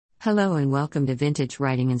Hello and welcome to Vintage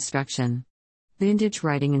Writing Instruction. Vintage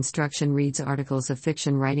Writing Instruction reads articles of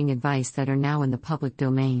fiction writing advice that are now in the public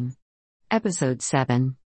domain. Episode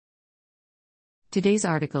 7. Today's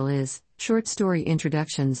article is Short Story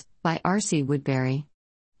Introductions by R.C. Woodbury.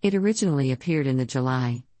 It originally appeared in the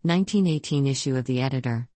July 1918 issue of The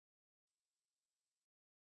Editor.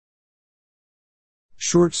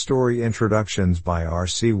 Short Story Introductions by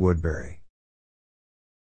R.C. Woodbury.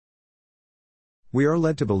 We are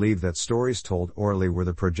led to believe that stories told orally were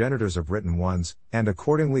the progenitors of written ones, and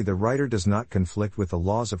accordingly the writer does not conflict with the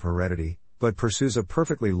laws of heredity, but pursues a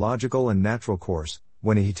perfectly logical and natural course,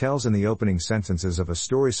 when he tells in the opening sentences of a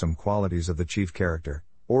story some qualities of the chief character,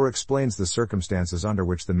 or explains the circumstances under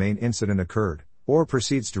which the main incident occurred, or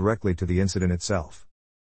proceeds directly to the incident itself.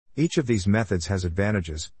 Each of these methods has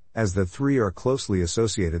advantages, as the three are closely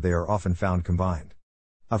associated they are often found combined.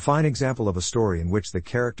 A fine example of a story in which the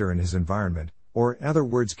character and his environment, or in other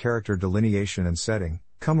words character delineation and setting,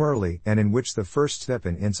 come early and in which the first step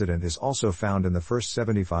in incident is also found in the first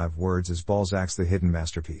 75 words is Balzac's The Hidden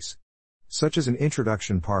Masterpiece. Such as an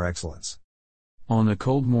introduction par excellence. On a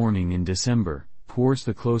cold morning in December, towards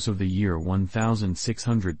the close of the year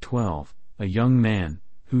 1612, a young man,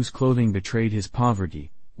 whose clothing betrayed his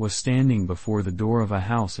poverty, was standing before the door of a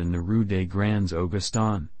house in the Rue des Grands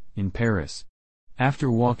Augustins, in Paris.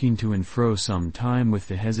 After walking to and fro some time with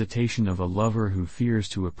the hesitation of a lover who fears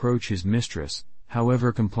to approach his mistress,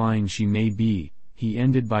 however complying she may be, he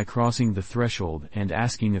ended by crossing the threshold and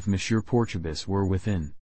asking if Monsieur Portubus were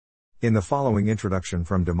within. In the following introduction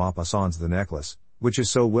from de Maupassant's The Necklace, which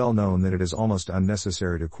is so well known that it is almost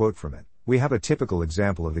unnecessary to quote from it, we have a typical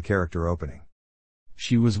example of the character opening.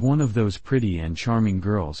 She was one of those pretty and charming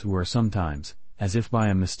girls who are sometimes, as if by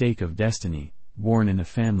a mistake of destiny, born in a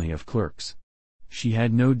family of clerks. She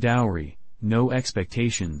had no dowry, no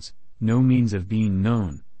expectations, no means of being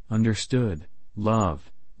known, understood,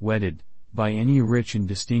 loved, wedded, by any rich and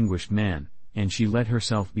distinguished man, and she let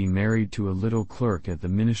herself be married to a little clerk at the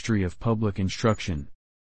Ministry of Public Instruction.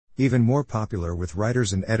 Even more popular with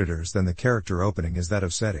writers and editors than the character opening is that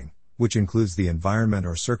of setting, which includes the environment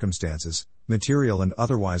or circumstances, material and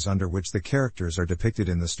otherwise under which the characters are depicted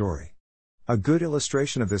in the story. A good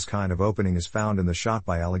illustration of this kind of opening is found in the shot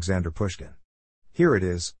by Alexander Pushkin. Here it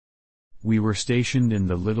is. We were stationed in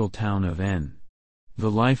the little town of N.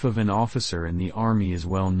 The life of an officer in the army is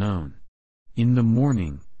well known. In the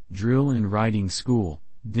morning, drill and riding school,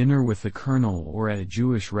 dinner with the colonel or at a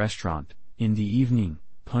Jewish restaurant, in the evening,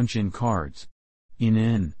 punch and cards. In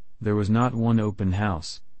N, there was not one open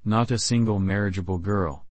house, not a single marriageable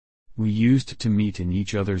girl. We used to meet in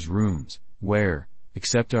each other's rooms, where,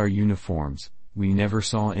 except our uniforms, we never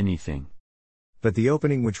saw anything. But the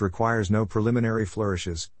opening which requires no preliminary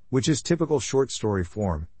flourishes, which is typical short story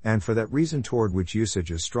form, and for that reason toward which usage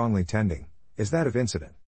is strongly tending, is that of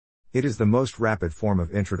incident. It is the most rapid form of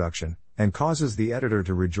introduction, and causes the editor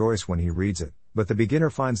to rejoice when he reads it, but the beginner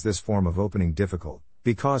finds this form of opening difficult,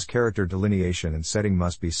 because character delineation and setting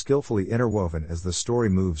must be skillfully interwoven as the story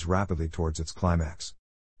moves rapidly towards its climax.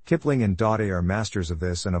 Kipling and Daudet are masters of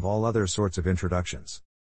this and of all other sorts of introductions.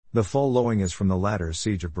 The following is from the latter's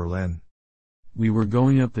Siege of Berlin. We were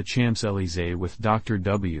going up the Champs-Élysées with Dr.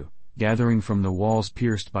 W., gathering from the walls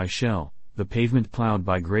pierced by shell, the pavement plowed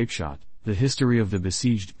by grapeshot, the history of the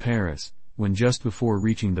besieged Paris, when just before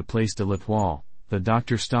reaching the Place de l'Étoile, the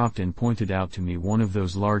doctor stopped and pointed out to me one of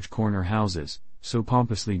those large corner houses, so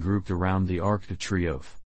pompously grouped around the Arc de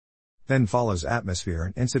Triomphe. Then follows atmosphere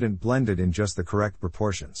and incident blended in just the correct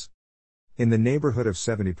proportions. In the neighborhood of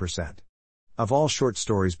 70% of all short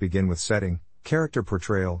stories begin with setting, character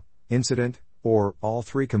portrayal, incident, or all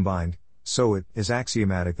three combined, so it is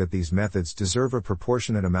axiomatic that these methods deserve a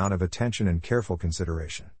proportionate amount of attention and careful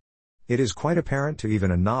consideration. It is quite apparent to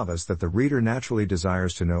even a novice that the reader naturally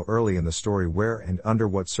desires to know early in the story where and under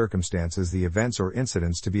what circumstances the events or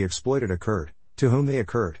incidents to be exploited occurred, to whom they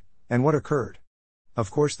occurred, and what occurred.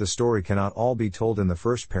 Of course the story cannot all be told in the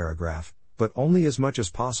first paragraph, but only as much as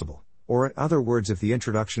possible, or in other words if the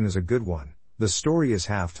introduction is a good one, the story is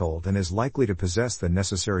half told and is likely to possess the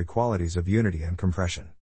necessary qualities of unity and compression.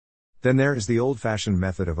 Then there is the old-fashioned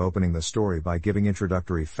method of opening the story by giving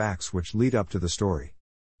introductory facts which lead up to the story.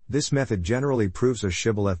 This method generally proves a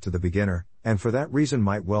shibboleth to the beginner, and for that reason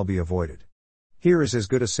might well be avoided. Here is as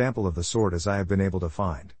good a sample of the sort as I have been able to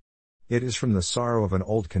find. It is from The Sorrow of an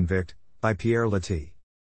Old Convict, by Pierre Loti.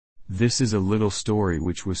 This is a little story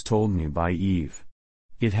which was told me by Yves.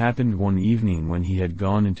 It happened one evening when he had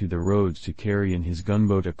gone into the roads to carry in his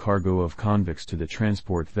gunboat a cargo of convicts to the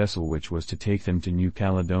transport vessel which was to take them to New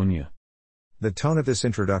Caledonia. The tone of this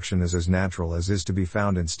introduction is as natural as is to be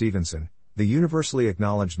found in Stevenson, the universally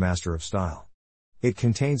acknowledged master of style. It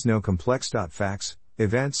contains no complex facts,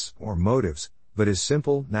 events, or motives, but is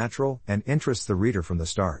simple, natural, and interests the reader from the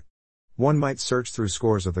start. One might search through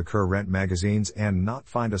scores of the current magazines and not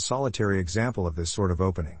find a solitary example of this sort of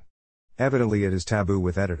opening. Evidently it is taboo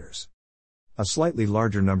with editors. A slightly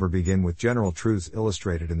larger number begin with general truths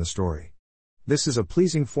illustrated in the story. This is a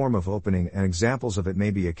pleasing form of opening, and examples of it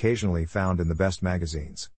may be occasionally found in the best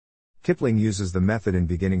magazines. Kipling uses the method in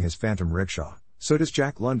beginning his Phantom Rickshaw, so does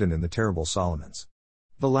Jack London in The Terrible Solomons.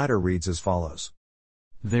 The latter reads as follows.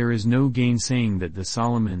 There is no gainsaying that the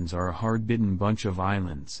Solomons are a hard-bitten bunch of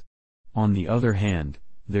islands. On the other hand,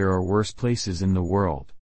 there are worse places in the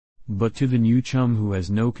world. But to the new chum who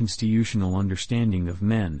has no constitutional understanding of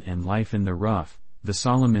men and life in the rough, the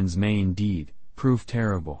Solomons may indeed prove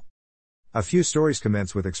terrible. A few stories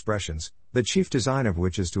commence with expressions, the chief design of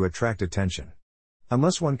which is to attract attention.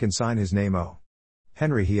 Unless one can sign his name O.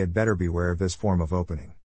 Henry, he had better beware of this form of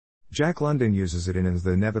opening. Jack London uses it in his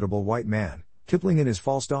The Inevitable White Man, Kipling in his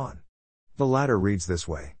False Dawn. The latter reads this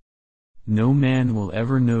way. No man will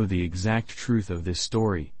ever know the exact truth of this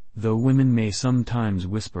story, though women may sometimes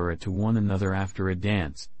whisper it to one another after a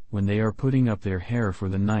dance, when they are putting up their hair for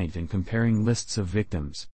the night and comparing lists of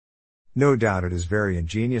victims. No doubt it is very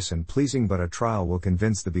ingenious and pleasing, but a trial will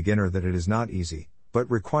convince the beginner that it is not easy, but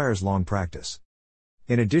requires long practice.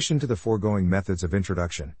 In addition to the foregoing methods of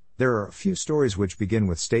introduction, there are a few stories which begin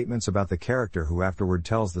with statements about the character who afterward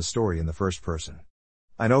tells the story in the first person.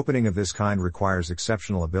 An opening of this kind requires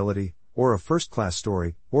exceptional ability, or a first-class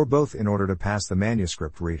story, or both in order to pass the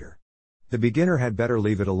manuscript reader. The beginner had better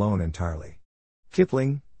leave it alone entirely.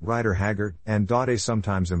 Kipling, Rider Haggard, and Daudet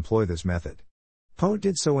sometimes employ this method. Poe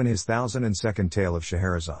did so in his 1002nd Tale of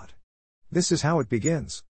Scheherazade. This is how it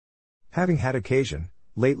begins. Having had occasion,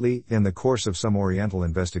 lately, in the course of some Oriental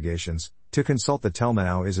investigations, to consult the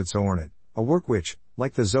Telmau is its Ornate, a work which,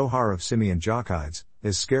 like the Zohar of Simeon Jochides,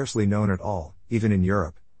 is scarcely known at all, even in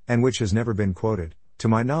Europe, and which has never been quoted, to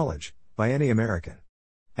my knowledge, by any American.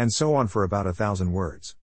 And so on for about 1,000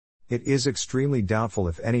 words. It is extremely doubtful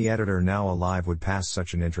if any editor now alive would pass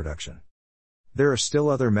such an introduction. There are still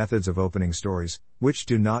other methods of opening stories, which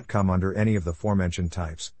do not come under any of the forementioned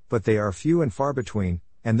types, but they are few and far between,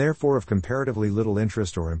 and therefore of comparatively little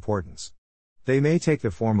interest or importance. They may take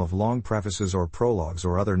the form of long prefaces or prologues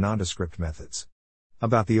or other nondescript methods.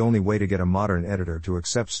 About the only way to get a modern editor to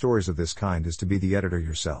accept stories of this kind is to be the editor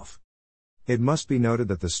yourself. It must be noted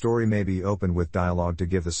that the story may be opened with dialogue to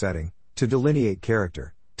give the setting, to delineate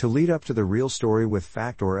character, to lead up to the real story with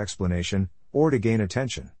fact or explanation, or to gain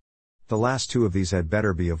attention. The last two of these had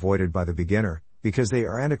better be avoided by the beginner, because they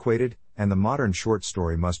are antiquated, and the modern short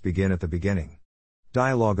story must begin at the beginning.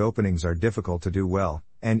 Dialogue openings are difficult to do well,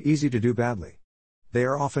 and easy to do badly. They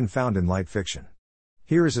are often found in light fiction.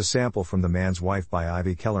 Here is a sample from The Man's Wife by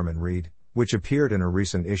Ivy Kellerman Reid, which appeared in a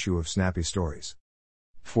recent issue of Snappy Stories.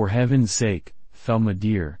 For heaven's sake, Thelma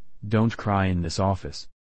dear, don't cry in this office.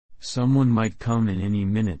 Someone might come in any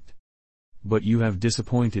minute. But you have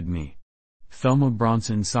disappointed me. Thelma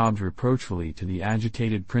Bronson sobbed reproachfully to the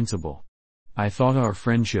agitated principal. I thought our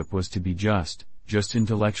friendship was to be just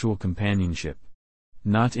intellectual companionship.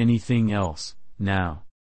 Not anything else, now.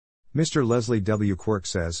 Mr. Leslie W. Quirk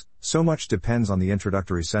says, so much depends on the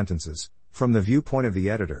introductory sentences, from the viewpoint of the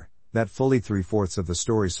editor, that fully 3/4 of the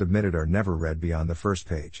stories submitted are never read beyond the first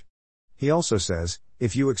page. He also says,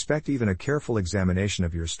 if you expect even a careful examination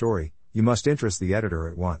of your story, you must interest the editor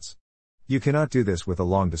at once. You cannot do this with a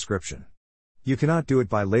long description. You cannot do it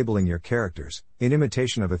by labeling your characters, in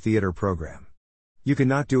imitation of a theater program. You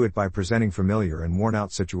cannot do it by presenting familiar and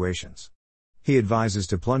worn-out situations. He advises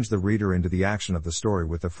to plunge the reader into the action of the story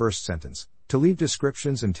with the first sentence, to leave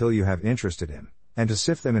descriptions until you have interested him, and to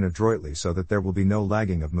sift them in adroitly so that there will be no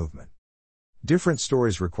lagging of movement. Different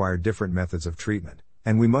stories require different methods of treatment,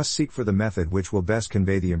 and we must seek for the method which will best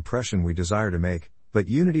convey the impression we desire to make, but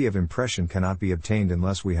unity of impression cannot be obtained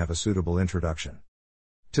unless we have a suitable introduction.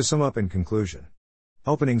 To sum up in conclusion,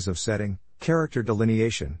 openings of setting, character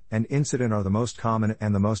delineation, and incident are the most common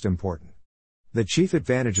and the most important. The chief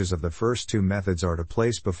advantages of the first two methods are to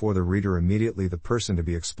place before the reader immediately the person to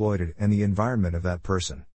be exploited and the environment of that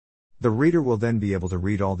person. The reader will then be able to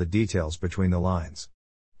read all the details between the lines.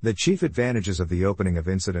 The chief advantages of the opening of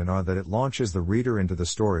incident are that it launches the reader into the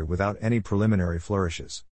story without any preliminary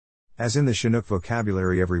flourishes. As in the Chinook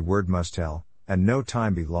vocabulary, every word must tell, and no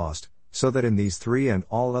time be lost, so that in these three and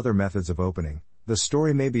all other methods of opening, the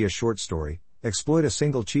story may be a short story, exploit a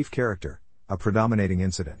single chief character, a predominating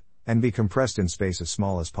incident, and be compressed in space as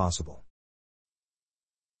small as possible.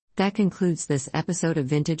 That concludes this episode of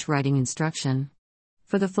Vintage Writing Instruction.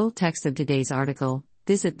 For the full text of today's article,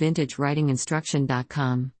 visit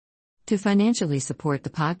vintagewritinginstruction.com. To financially support the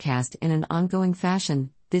podcast in an ongoing fashion,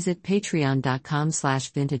 visit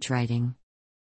patreon.com/vintagewriting.